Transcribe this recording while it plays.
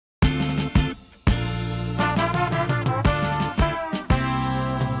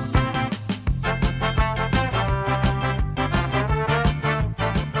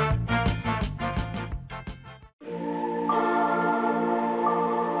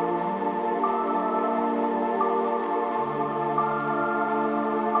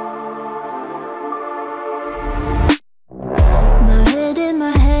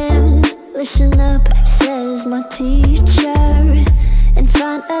listen up, says my teacher. In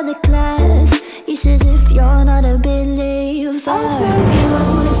front of the class, he says if you're not a believer, off my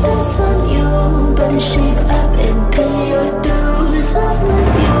views, that's on you. Better shape up and pay your dues. Off my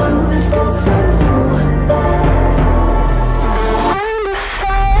views, that's on you.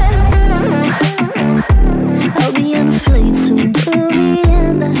 I'll be on a flight soon to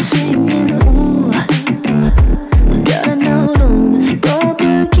Vienna singing, ooh. Gotta know all this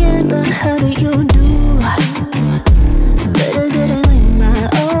propaganda, how do you do? Better that I learn my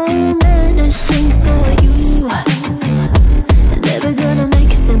own medicine for you. I'm never gonna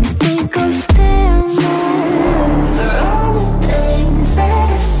make them think I'll stand there. For all the things that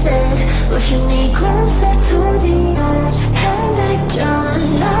I've said, pushing me closer to the edge. Hand like John,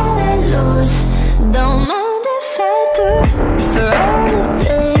 now let loose. Don't mind if I do. For all the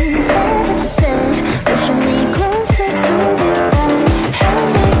things that I've said, pushing me closer to the edge.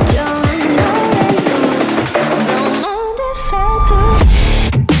 Hand like John, now let loose. Don't mind if I do.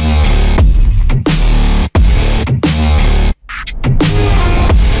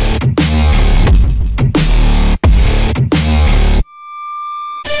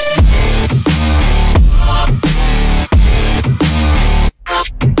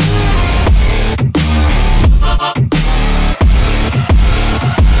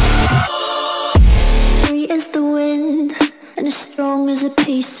 Free as the wind and as strong as a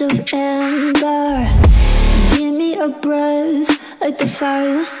piece of amber. Give me a breath like the fire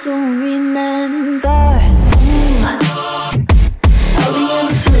you'll soon remember. Ooh. I'll be on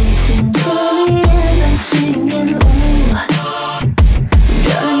a flight soon to Vienna singing, ooh.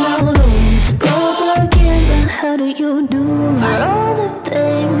 Gotta know all this propaganda, how do you do? For all the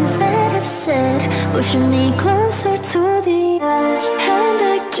things that I've said, pushing me closer to the edge. Hand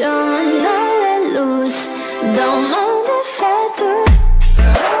like John, now let loose. Don't mind if I do.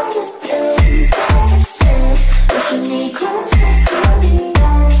 For all the things that I've said, pushing me closer to the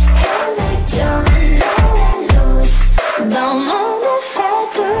edge. Hand like John, now let loose. Don't mind if I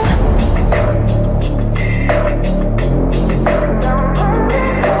do.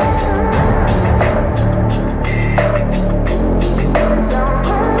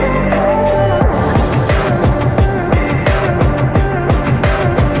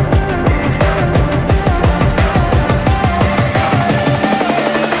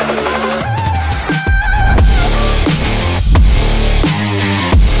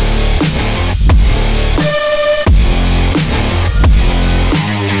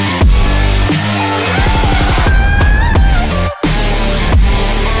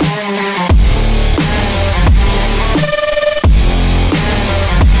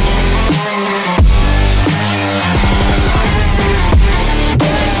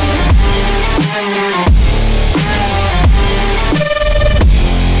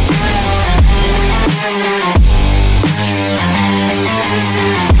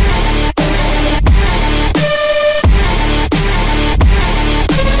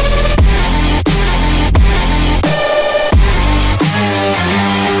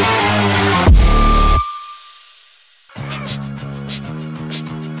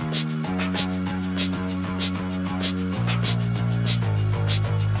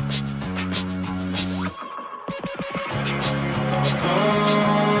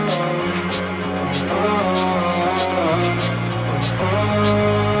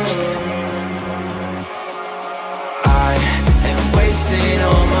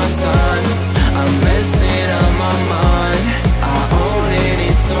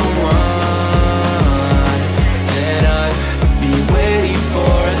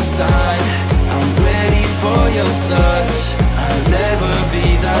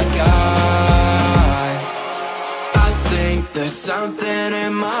 There's something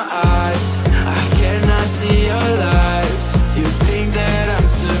in my eyes, I cannot see your lies. You think that I'm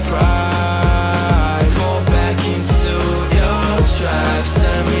surprised? Fall back into your trap,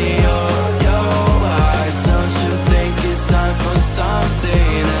 send me your eyes. Don't you think it's time for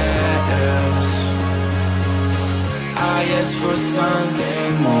something else? I asked for something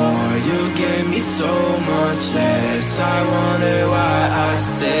more, you gave me so much less. I wonder why I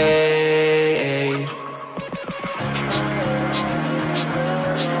stayed.